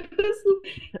 He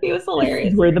was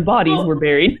hilarious. Where the bodies Well, were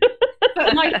buried.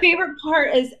 But my favorite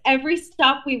part is every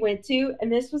stop we went to,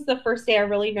 and this was the first day I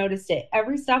really noticed it.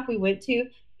 Every stop we went to,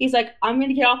 He's like, I'm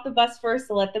gonna get off the bus first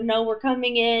to let them know we're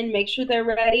coming in, make sure they're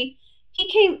ready. He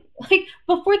came like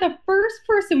before the first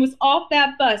person was off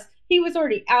that bus. He was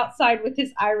already outside with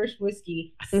his Irish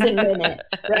whiskey, sipping it,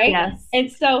 right? Yes,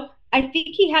 And so I think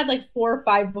he had like 4 or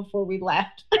 5 before we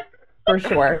left. for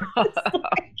sure.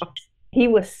 He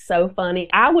was so funny.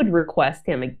 I would request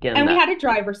him again, And we though. had a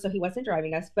driver, so he wasn't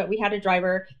driving us, but we had a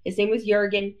driver. His name was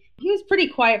Jurgen. He was pretty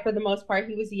quiet for the most part.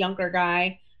 He was a younger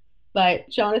guy, but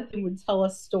Jonathan would tell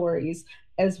us stories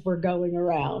as we're going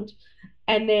around.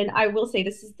 And then I will say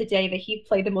this is the day that he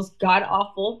played the most god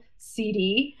awful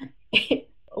CD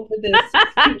over the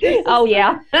 6 speaker Oh,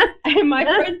 system. yeah. And my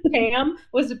friend Pam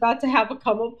was about to have a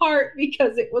come apart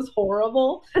because it was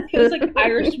horrible. It was like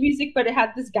Irish music, but it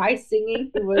had this guy singing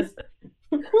who was,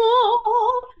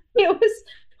 oh, it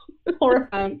was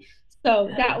horrifying. So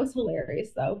that was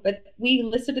hilarious, though. But we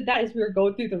listened to that as we were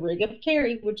going through the Ring of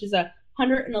Kerry, which is a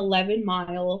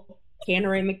 111-mile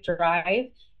panoramic drive,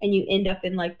 and you end up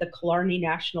in like the Killarney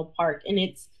National Park, and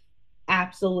it's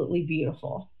absolutely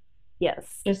beautiful.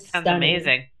 Yes. Just Sounds stunning.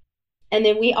 amazing. And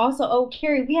then we also, oh,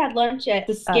 Carrie, we had lunch at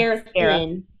the Scarif Scarif.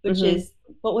 Inn, which Mhm. is,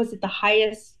 what was it, the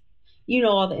highest, you know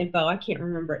all the info. I can't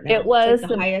remember it now. It was It's like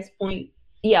the the- highest point.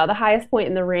 Yeah, the highest point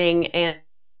in the ring, and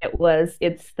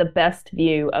it's the best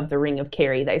view of the Ring of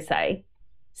Kerry, they say.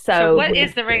 So what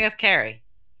is the Ring of Kerry?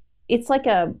 It's like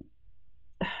a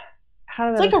how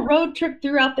do It's I like a road trip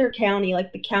throughout their county,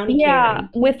 like the county yeah, Kerry.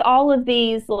 with all of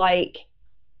these like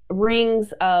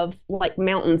rings of like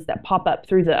mountains that pop up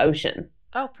through the ocean.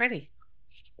 Oh, pretty.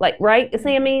 Like, right,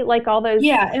 Sammy? Like all those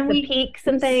Yeah, and the we peaks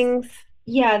and things.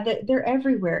 Yeah, they're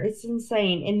everywhere. It's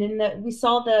insane. And then we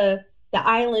saw the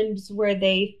islands where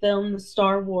they filmed the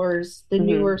Star Wars, the Mhm.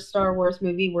 newer Star Wars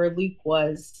movie where Luke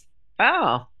was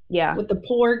Oh, Yeah. with the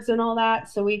porgs and all that.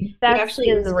 So we That's actually,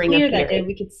 in it was the Ring of clear that Kerry. day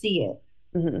we could see it.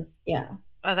 Mhm. Yeah.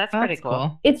 oh, that's Oh, pretty that's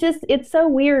cool. It's so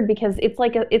weird because it's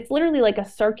literally like a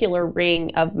circular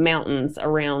ring of mountains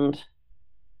around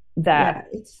that,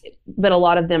 Yeah, it's but a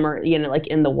lot of them are, like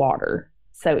in the water.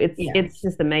 So Yeah. it's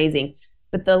just amazing.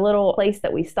 But the little place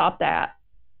that we stopped at,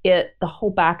 the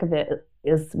whole back of it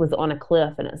was on a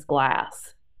cliff and it's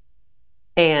glass.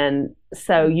 And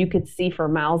so you could see for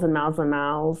miles and miles and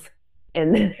miles.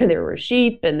 And then there were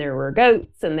sheep and there were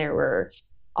goats and there were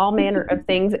all manner of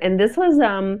things. And this was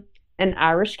an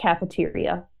Irish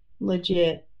cafeteria.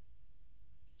 legit.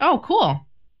 Oh, cool.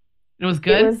 It was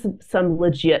good. It was some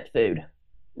legit food.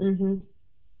 Mm-hmm.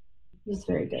 It was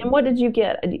very good. And what did you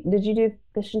get? Did you do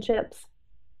fish and chips?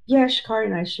 Yeah, Shikari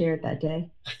and I shared that day.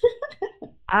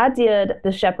 I did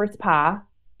the shepherd's pie,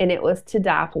 and it was to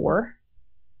die for.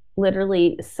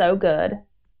 Literally so good.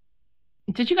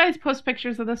 Did you guys post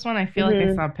pictures of this one? I feel like I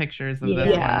Mhm. saw pictures of Yeah.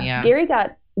 this one. Yeah. Gary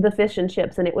got the fish and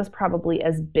chips, and it was probably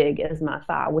as big as my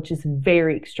thigh, which is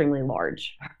very extremely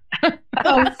large.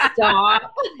 Oh,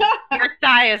 stop. Your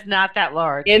thigh is not that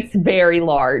large. It's very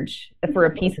large. For a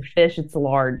piece of fish, it's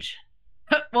large.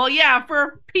 Well, yeah, for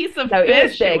a piece of No, it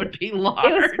was fish, it big. would be large.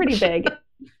 It was pretty big,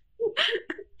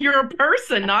 You're a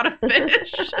person, not a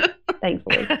fish.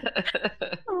 thankfully.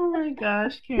 Oh my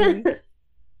gosh, Carrie.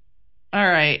 All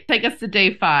right, take us to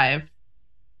day 5.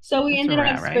 So we That's ended where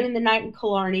we're up at, right? spending the night in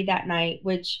Killarney that night,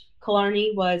 which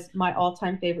Killarney was my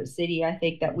all-time favorite city. I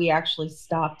think that we actually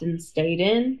stopped and stayed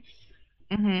in.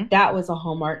 Mm-hmm. That was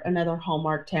another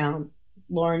Hallmark town.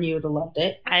 Lauren, you would have loved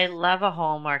it. I love a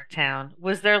Hallmark town.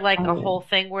 Was there like Oh, a yeah. whole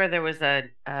thing where there was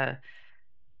like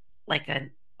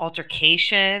an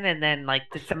altercation and then like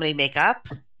did somebody make up?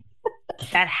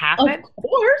 That happened? Of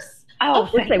course. Oh, Of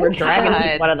course, they were thank dragging God.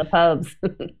 people out of the pubs.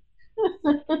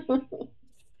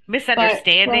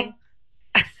 Misunderstanding.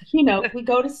 We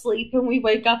go to sleep and we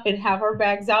wake up and have our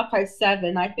bags out by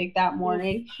 7, I think, that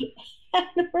morning. And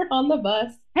we're on the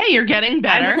bus. Hey, you're getting I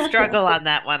better. would struggle on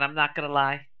that one. I'm not gonna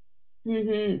lie.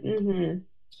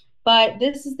 But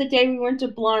this is the day we went to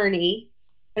Blarney,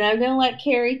 and I'm gonna let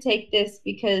Carrie take this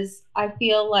because I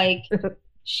feel like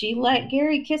she let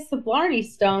Gary kiss the Blarney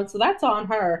Stone, so that's on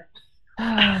her.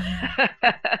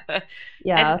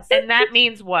 Yes. And that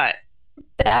means what?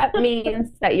 That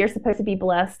means that you're supposed to be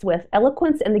blessed with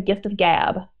eloquence and the gift of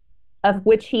gab, of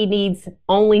which he needs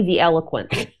only the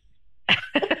eloquence.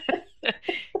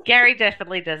 Gary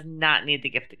definitely does not need the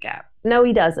gift of gab. No,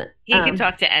 he doesn't. He can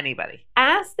talk to anybody.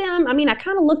 Ask them. I mean, I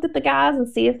kind of looked at the guys and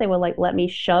see if they would like let me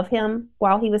shove him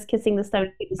while he was kissing the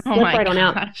stone. He Oh slipped my right on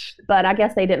out. gosh. But I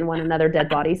guess they didn't want another dead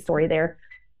body story there.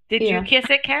 Did Yeah. you kiss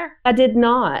it, Care? I did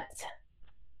not.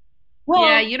 Well,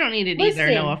 Yeah, you don't need it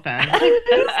either, no listen.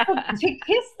 offense. to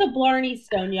kiss the Blarney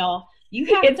Stone, y'all, you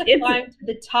have to It's- climb to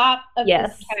the top of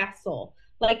Yes. this castle.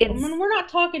 Like, It's- we're not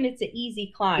talking it's an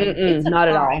easy climb. Mm-mm, It's a not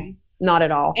at all. climb. Not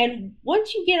at all. And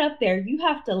once you get up there, you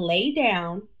have to lay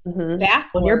down On your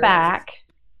backwards back.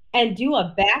 and do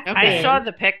a back Okay. I saw bend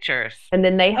the pictures. And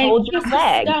then they and hold your kiss a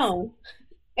legs. stone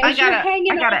I as you're gotta-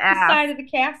 hanging I gotta off the ask. side of the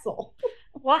castle.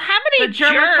 Well, how many The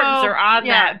germs germaphobe are on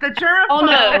yeah, that? the germaphobe Oh,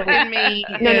 no. in me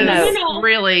No, no, is no.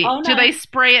 really. Oh, Do no. they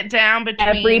spray it down between?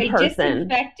 Every They person.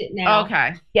 disinfect it now.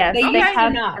 Okay. Yes, They they used to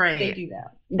have not. Great. They do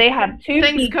that. they have two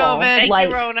Thanks, people. COVID. Thank Like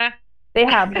you, Rona. they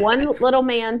have one little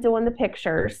man doing the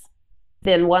pictures,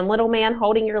 then one little man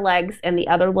holding your legs, and the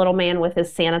other little man with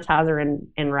his sanitizer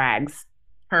and rags.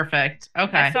 Perfect.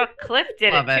 Okay. I saw Cliff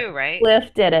did Love it it. too, right?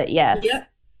 Cliff did it, yes. Yep.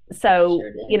 So,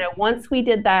 Sure did. you know, once we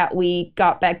did that, we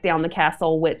got back down the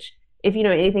castle, which, if you know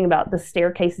anything about the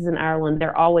staircases in Ireland,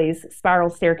 they're always spiral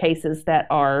staircases that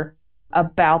are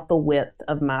about the width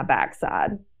of my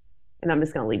backside. And I'm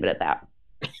just going to leave it at that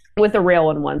with a rail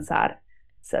on one side.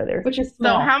 So there's. Which is So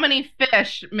small. how many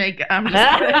fish make? I'm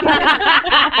just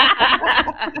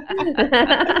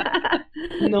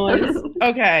Noise.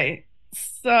 okay.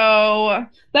 So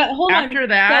But hold after on.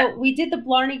 that, So we did the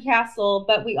Blarney Castle,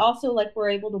 but we also like were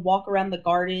able to walk around the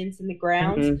gardens and the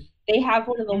grounds. Mhm. They have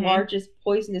one of the Mhm. largest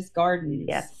poisonous gardens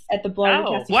Yes. at the Blarney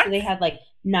Oh, Castle. what? So they had like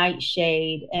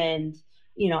nightshade and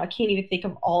I can't even think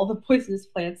of all the poisonous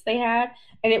plants they had.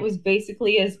 And it was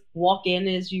basically as walk in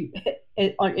as you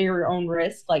on your own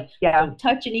risk. Like Yeah. don't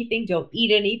touch anything, don't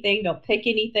eat anything, don't pick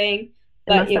anything.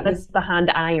 Unless But it that's was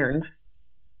behind iron.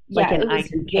 Like in it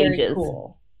was iron very cages.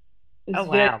 cool. It was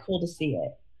Oh, very wow. cool to see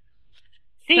it.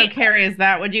 See, so Carie, is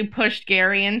that what you pushed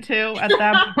Gary into at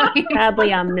that point?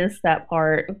 Sadly, I missed that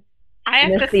part. I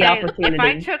have missed to the say, if I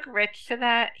opportunity. took Rich to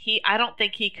that, I don't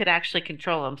think he could actually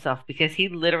control himself because he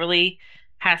literally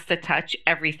has to touch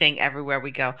everything everywhere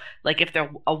we go. Like if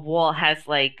a wall has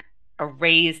like a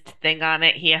raised thing on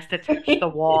it, he has to touch the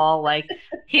wall. Like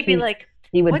he'd be like,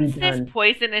 He would be "What's this done.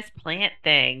 poisonous plant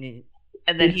thing?"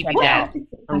 And then he'd be check dead. out.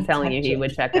 I'm telling you, he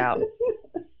would check out.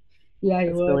 Yeah, he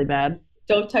It's would. really bad.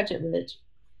 Don't touch it, Rich.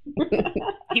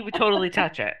 He would totally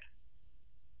touch it.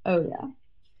 Oh yeah.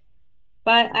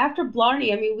 But after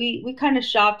Blarney, I mean, we kind of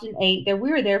shopped and ate there.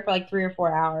 We were there for like 3 or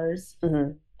 4 hours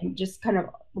Mhm. and just kind of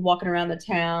walking around the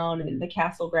town and the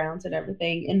castle grounds and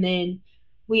everything. And then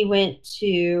we went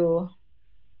to,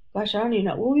 gosh, I don't even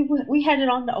know. Well, we headed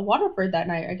on to Waterford that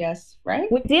night, I guess,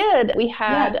 right? We did. We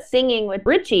had Yeah. singing with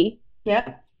Richie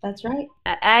Yep, that's right.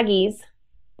 at Aggie's,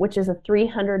 which is a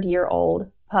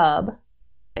 300-year-old pub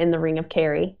in the Ring of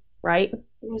Carie, right?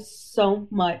 It was so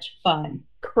much fun.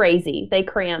 Crazy. They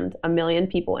crammed 1 million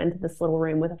people into this little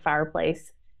room with a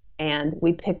fireplace, and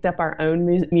we picked up our own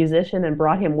musician and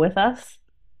brought him with us,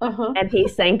 Uh-huh. and he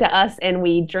sang to us, and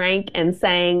we drank and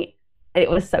sang. It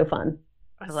was so fun.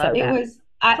 I So love It that. was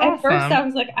at first awesome. I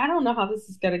was like, I don't know how this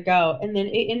is gonna go. And then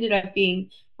it ended up being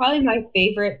probably my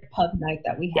favorite pub night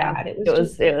that we Yeah, had. It it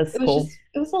was was cool.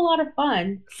 it was a lot of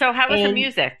fun. So how was the And-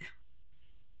 music?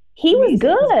 He was Music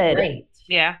good. great.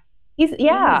 Yeah.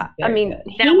 Yeah. I very mean,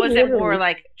 good. Now, was it more literally-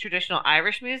 like traditional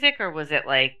Irish music or was it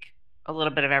like a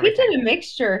little bit of He everything? did a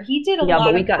mixture. He did a Yeah, but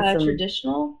lot we of got some-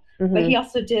 traditional, Mhm. but he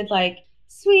also did like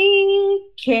Sweet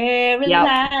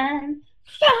Caroline.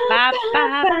 Ba, Ba, ba,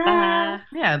 ba, ba. ba.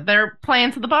 Yeah, they're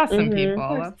playing to the Boston Mhm. people. Of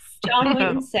course. That's John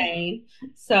went insane.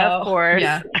 So Of course.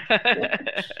 Yeah.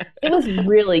 It was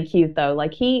really cute though.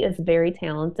 Like he is very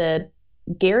talented.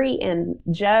 Gary and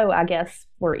Joe, I guess,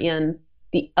 were in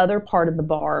the other part of the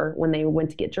bar when they went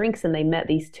to get drinks and they met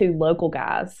these two local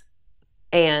guys.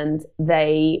 And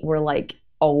they were like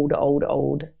old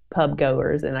pub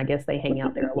goers. And I guess they hang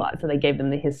out there a lot. So they gave them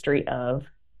the history of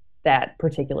that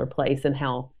particular place and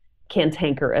how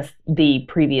cantankerous the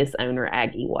previous owner,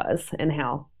 Aggie, was and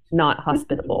how not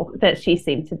hospitable that she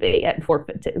seemed to be at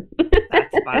Forfeit Two.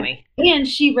 That's funny. and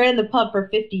she ran the pub for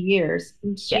 50 years.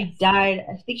 And she Yes. died.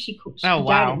 I think she Oh, died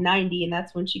wow. at 90, and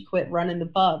that's when she quit running the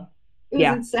pub. It was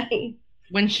Yeah. insane.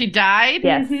 when she died.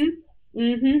 Yes.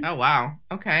 Mm-hmm. Oh wow.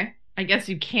 Okay. I guess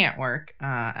you can't work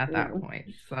at that No. point.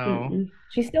 So Mm-hmm.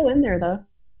 She's still in there though.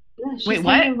 Yeah, she's Wait,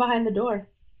 what? hanging behind the door.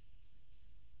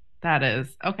 that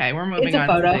is okay. We're moving It's a on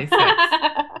photo. to day 6.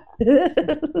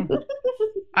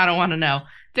 I don't want to know.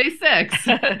 Day 6.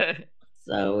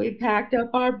 So we packed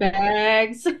up our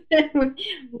bags.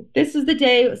 This is the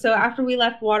day. So after we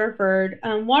left Waterford,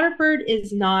 Waterford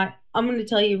is not, I'm going to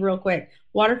tell you real quick.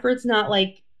 Waterford's not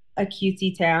like a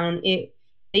cutesy town. They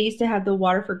used to have the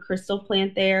Waterford crystal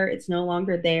plant there. It's no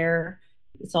longer there.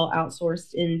 It's all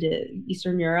outsourced into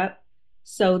Eastern Europe.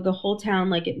 So the whole town,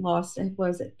 like it lost, what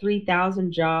was it,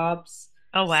 3,000 jobs.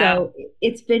 Oh, wow. So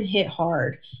it's been hit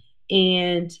hard.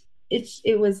 And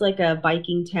it was like a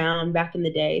Viking town back in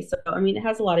the day. So I mean, it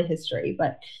has a lot of history.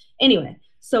 But anyway,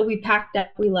 So we packed up,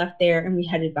 we left there, and we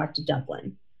headed back to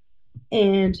Dublin.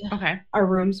 And Okay. our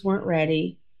rooms weren't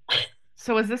ready.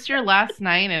 So was this your last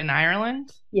night in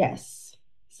Ireland? Yes.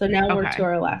 So now we're to Okay.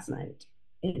 our last night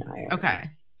in Ireland. Okay.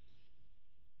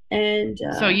 And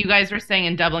So you guys were staying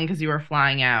in Dublin because you were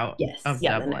flying out yes. of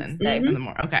Yeah, the next Dublin day. in the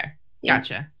morning. Okay. Yeah.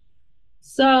 Gotcha.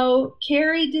 So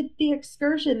Carie did the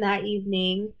excursion that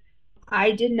evening.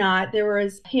 I did not. There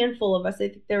was a handful of us. I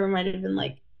think there might have been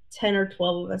like 10 or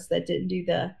 12 of us that didn't do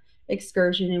the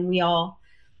excursion. And we all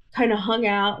kind of hung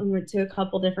out and went to a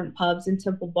couple different pubs in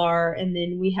Temple Bar. And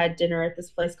then we had dinner at this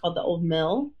place called the Old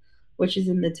Mill, which is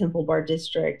in the Temple Bar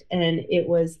district. And it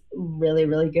was really,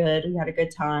 really good. We had a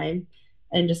good time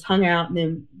and just hung out. And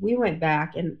then we went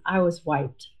back and I was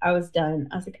wiped. I was done.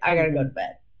 I was like, I got to go to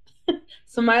bed.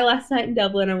 So my last night in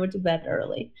Dublin, I went to bed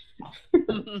early.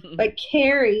 But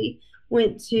Carie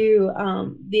went to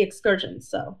the excursion.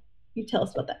 So you tell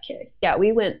us about that, Carie. Yeah,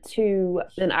 we went to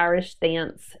an Irish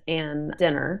dance and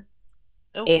dinner,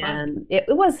 Oh, fun. and it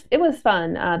was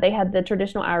fun. They had the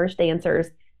traditional Irish dancers.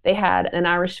 They had an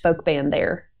Irish folk band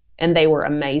there, and they were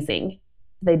amazing.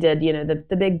 They did,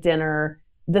 the big dinner.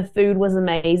 The food was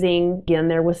amazing. Again,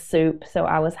 there was soup, so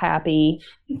I was happy.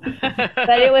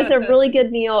 But it was a really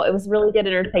good meal. It was really good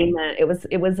entertainment.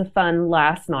 It was a fun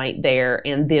last night there,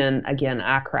 and then again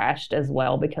I crashed as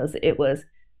well because it was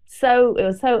so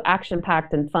action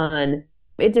packed and fun.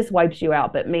 It just wipes you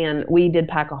out. But man, we did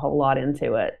pack a whole lot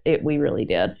into it. We really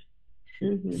did.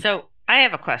 Mm-hmm. So I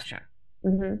have a question.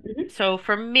 Mm-hmm. So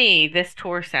for me, this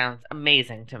tour sounds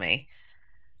amazing to me.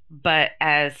 But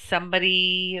as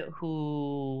somebody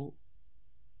who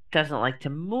doesn't like to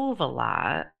move a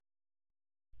lot,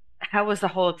 how was the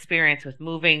whole experience with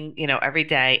moving, every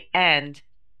day? And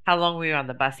how long were you on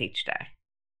the bus each day?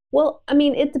 Well, I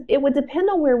mean, it would depend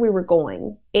on where we were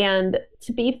going. And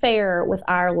to be fair with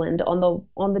Ireland,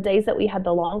 on the days that we had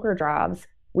the longer drives,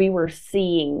 we were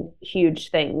seeing huge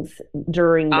things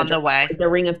during the On the drive. way. Like the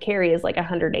Ring of Kerry is like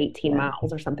 118 Yeah.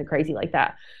 miles or something crazy like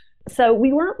that. So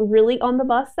we weren't really on the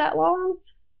bus that long.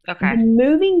 Okay.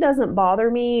 Moving doesn't bother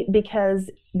me because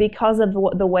of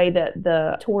the way that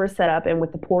the tour is set up and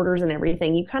with the porters and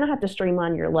everything, you kind of have to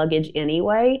streamline your luggage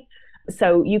anyway.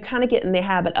 So you kind of get in the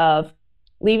habit of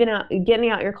getting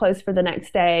out your clothes for the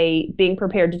next day, being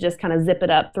prepared to just kind of zip it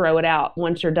up, throw it out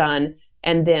once you're done,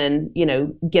 and then,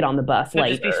 get on the bus So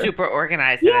just be later. super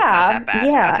organized and it's not Yeah, that bad.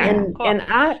 yeah. Okay, And cool. and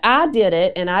I did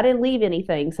it and I didn't leave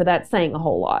anything, so that's saying a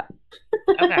whole lot.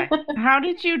 Okay. How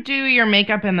did you do your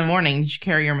makeup in the morning? Did you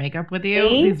carry your makeup with you?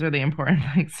 Me? These are the important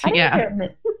things. I didn't Yeah.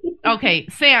 care. Okay,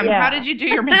 Sam, Yeah. how did you do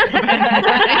your makeup in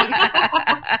the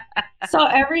morning? So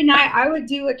every night I would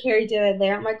do what Carie did. I'd lay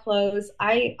out my clothes.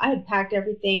 I had packed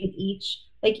everything each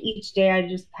day I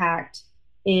just packed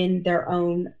in their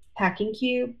own packing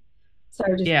cube. So I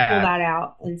would just pull Yeah. that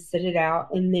out and sit it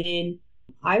out. And then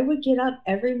I would get up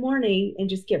every morning and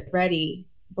just get ready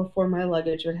before my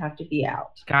luggage would have to be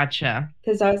out. Gotcha.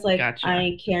 Because I was like, Gotcha. I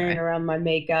ain't carrying Okay. around my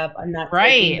makeup. I'm not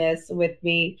Right. taking this with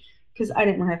me because I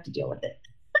didn't want to have to deal with it.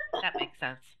 That makes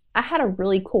sense. I had a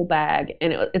really cool bag,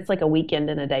 and it's like a weekend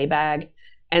and a day bag.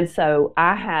 And so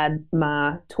I had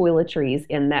my toiletries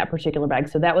in that particular bag.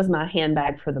 So that was my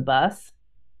handbag for the bus.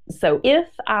 So if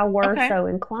I were Okay. so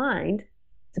inclined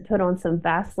to put on some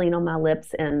Vaseline on my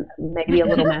lips and maybe a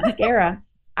little mascara,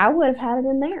 I would have had it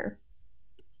in there.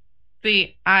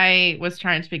 See, I was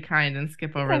trying to be kind and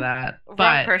skip over Okay. that. Wrong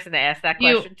But person to ask that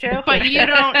you question too. but you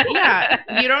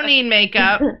don't need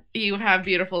makeup. You have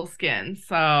beautiful skin.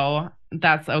 So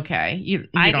that's okay. You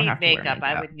I don't need have to wear makeup.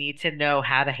 I would need to know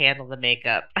how to handle the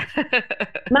makeup. That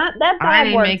I bag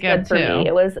need works makeup good for me. too.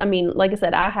 It was, I mean, like I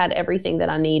said, I had everything that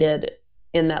I needed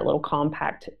in that little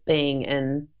compact thing,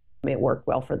 and I mean, it worked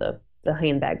well for the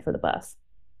handbag for the bus.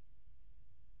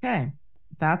 Okay.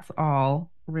 That's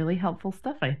all really helpful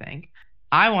stuff, I think.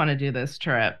 I want to do this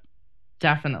trip,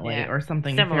 definitely, Yeah. or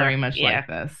something Similar, very much yeah. like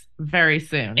this very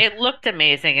soon. It looked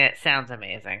amazing. It sounds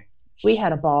amazing. We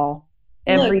had a ball.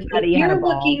 Look, Everybody had a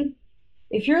ball.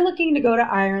 if you're looking to go to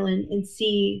Ireland and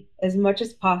see as much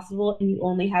as possible and you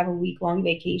only have a week-long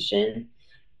vacation,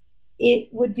 it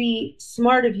would be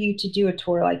smart of you to do a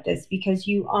tour like this because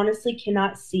you honestly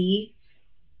cannot see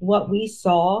what we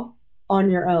saw on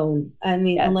your own. I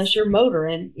mean, Yes. unless you're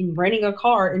motoring and renting a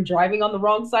car and driving on the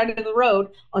wrong side of the road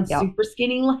on Yep. super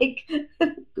skinny like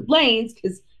lanes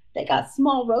because they got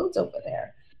small roads over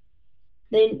there.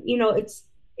 Then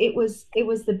it was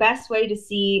the best way to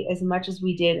see as much as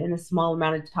we did in a small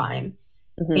amount of time.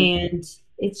 Mhm. And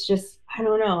it's just, I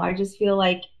don't know. I just feel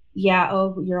like, yeah,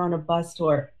 oh, you're on a bus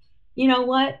tour. You know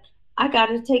what? I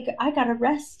gotta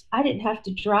rest. I didn't have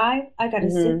to drive. I gotta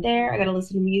sit Hmm. there. I gotta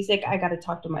listen to music. I gotta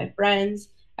talk to my friends.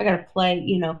 I gotta play,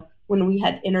 when we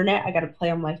had internet, I gotta play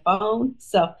on my phone.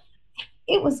 So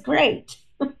it was great.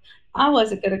 I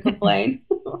wasn't gonna complain.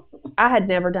 I had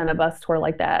never done a bus tour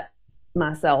like that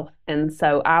myself. And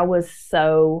so I was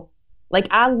so, like,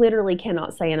 I literally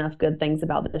cannot say enough good things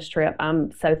about this trip.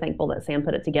 I'm so thankful that Sam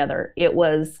put it together. It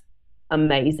was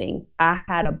amazing. I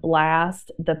had a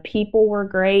blast. The people were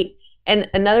great. And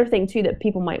another thing, too, that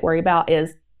people might worry about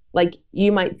is like,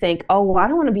 you might think, oh, well, I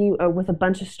don't want to be with a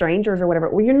bunch of strangers or whatever.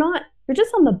 Well, you're not, you're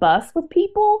just on the bus with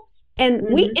people. And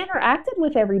we Hmm. interacted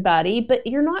with everybody, but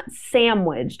you're not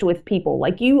sandwiched with people.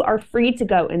 Like you are free to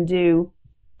go and do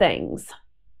things.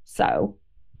 So,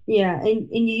 Yeah, and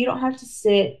you don't have to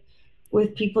sit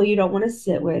with people you don't want to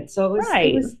sit with. So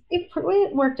right.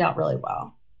 it worked out really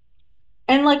well.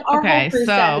 And like our whole Okay, crew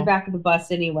sat in the so back of the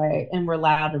bus anyway, and we're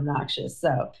loud and obnoxious.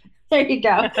 So there you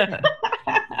go.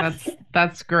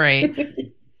 that's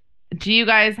great. Do you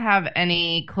guys have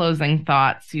any closing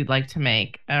thoughts you'd like to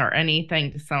make or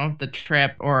anything to sum up the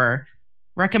trip or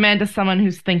recommend to someone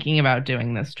who's thinking about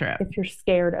doing this trip? If you're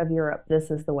scared of Europe,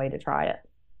 this is the way to try it.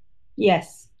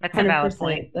 Yes, That's a valid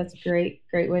point. 100%. That's a great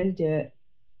way to do it.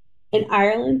 And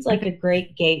Ireland's I like a think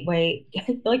great gateway. I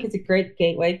feel like it's a great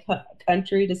gateway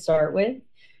country to start with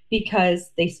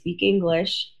because they speak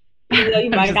English, even though you I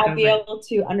was might just not gonna be say able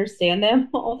to understand them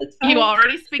all the you time.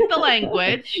 already speak the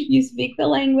language. You speak the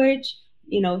language.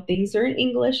 Things are in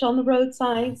English on the road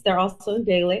signs. They're also in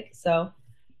Gaelic, so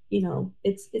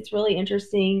it's really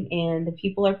interesting, and the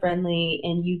people are friendly,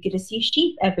 and you get to see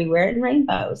sheep everywhere and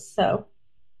rainbows. So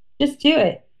just do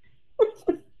it.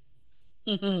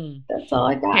 That's all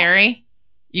I got. Carie,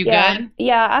 you Yeah. good?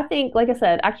 Yeah, I think like I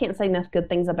said, I can't say enough good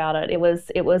things about it. It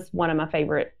was one of my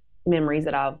favorite memories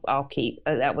that I'll keep.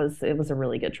 It was a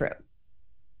really good trip.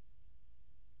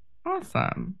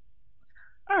 Awesome.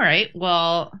 All right.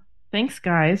 Well, thanks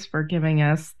guys for giving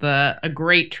us the a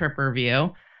great trip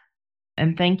review.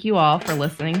 And thank you all for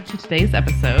listening to today's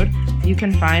episode. You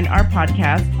can find our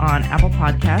podcast on Apple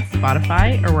Podcasts,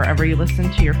 Spotify, or wherever you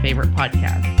listen to your favorite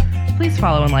podcasts. Please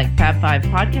follow and like Fab5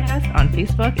 Podcast on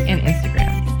Facebook and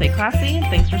Instagram. Stay classy and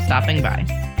thanks for stopping by.